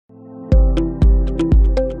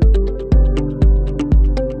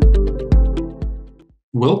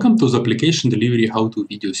Welcome to the Application Delivery How-To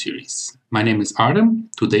video series. My name is Artem.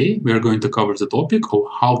 Today we are going to cover the topic of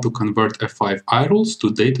how to convert F5 iRules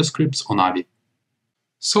to DataScripts on Avi.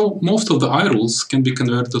 So most of the iRules can be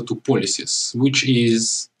converted to policies, which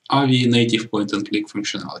is Avi native point-and-click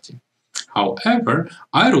functionality. However,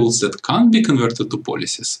 iRules that can't be converted to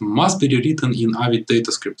policies must be rewritten in Avi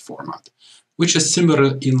DataScript format, which is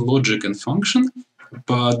similar in logic and function,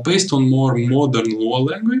 but based on more modern Lua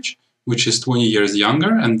language, which is 20 years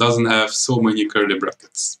younger and doesn't have so many curly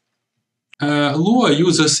brackets. Lua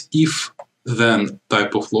uses if-then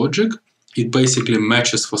type of logic. It basically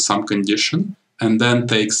matches for some condition and then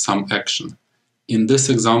takes some action. In this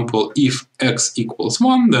example, if x equals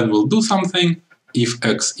 1, then we'll do something. If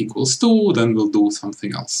x equals 2, then we'll do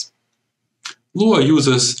something else. Lua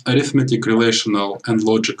uses arithmetic, relational, and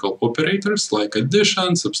logical operators like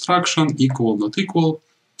addition, subtraction, equal, not equal.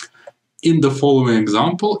 In the following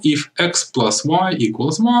example, if x plus y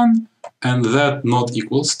equals 1 and that not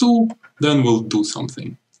equals 2, then we'll do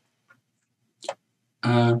something.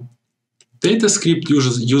 DataScript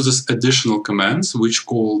uses additional commands which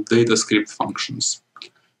call DataScript functions.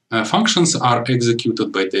 Functions are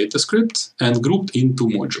executed by DataScript and grouped into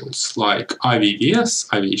modules like IVVS,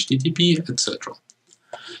 IVHTTP, etc.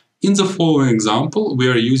 In the following example, we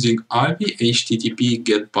are using IVHTTP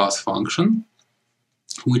getPath function,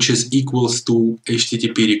 which is equals to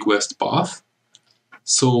HTTP request path.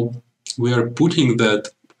 So we are putting that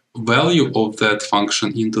value of that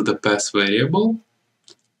function into the path variable.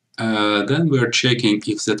 Then we are checking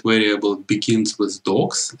if that variable begins with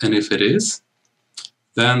docs, and if it is,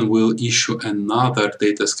 then we'll issue another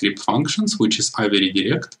DataScript functions, which is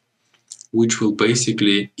IVRedirect, which will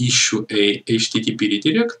basically issue a HTTP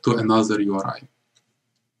redirect to another URI.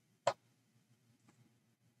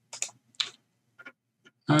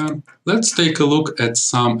 Let's take a look at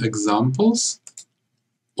some examples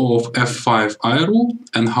of F5 iRule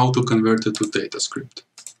and how to convert it to DataScript.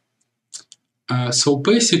 So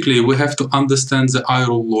basically, we have to understand the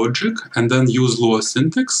iRule logic and then use Lua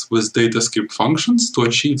syntax with DataScript functions to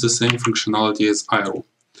achieve the same functionality as iRule.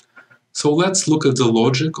 So let's look at the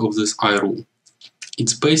logic of this iRule.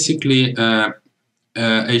 It's basically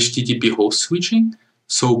HTTP host switching.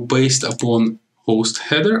 So based upon host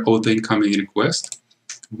header of the incoming request,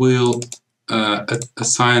 we'll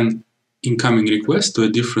assign incoming request to a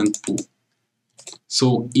different pool.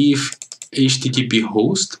 So if HTTP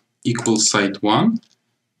host equals site 1,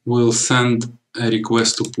 we'll send a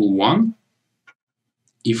request to pool 1.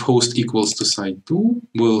 If host equals to site 2,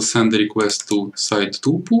 we'll send a request to site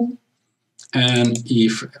 2 pool. And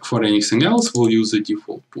if for anything else, we'll use the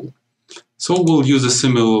default pool. So we'll use a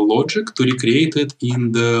similar logic to recreate it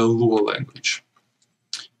in the Lua language.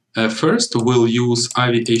 First, we'll use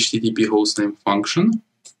IVHTTP hostname function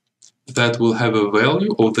that will have a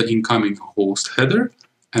value of the incoming host header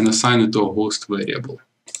and assign it to a host variable.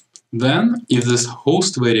 Then, if this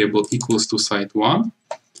host variable equals to site 1,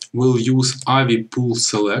 we'll use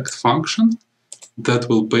IVPoolSelect function that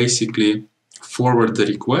will basically forward the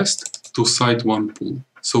request to site 1 pool.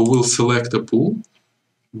 So we'll select a pool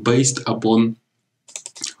based upon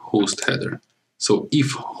host header. So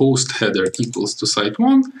if host header equals to site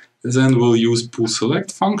 1, then we'll use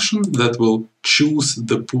poolSelect function that will choose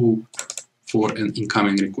the pool for an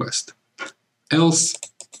incoming request. Else,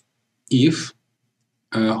 if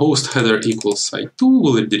host header equals site 2,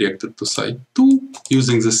 we'll redirect it to site 2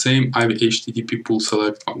 using the same IVHTTP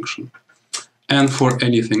poolSelect function. And for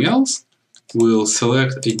anything else, we'll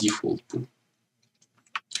select a default pool.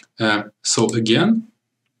 So again,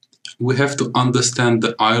 we have to understand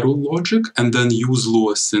the iRule logic and then use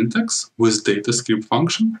Lua syntax with DataScript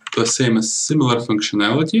function to assign a similar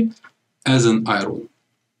functionality as an iRule.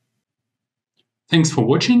 Thanks for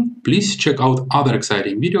watching. Please check out other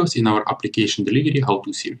exciting videos in our Application Delivery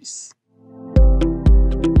How-To series.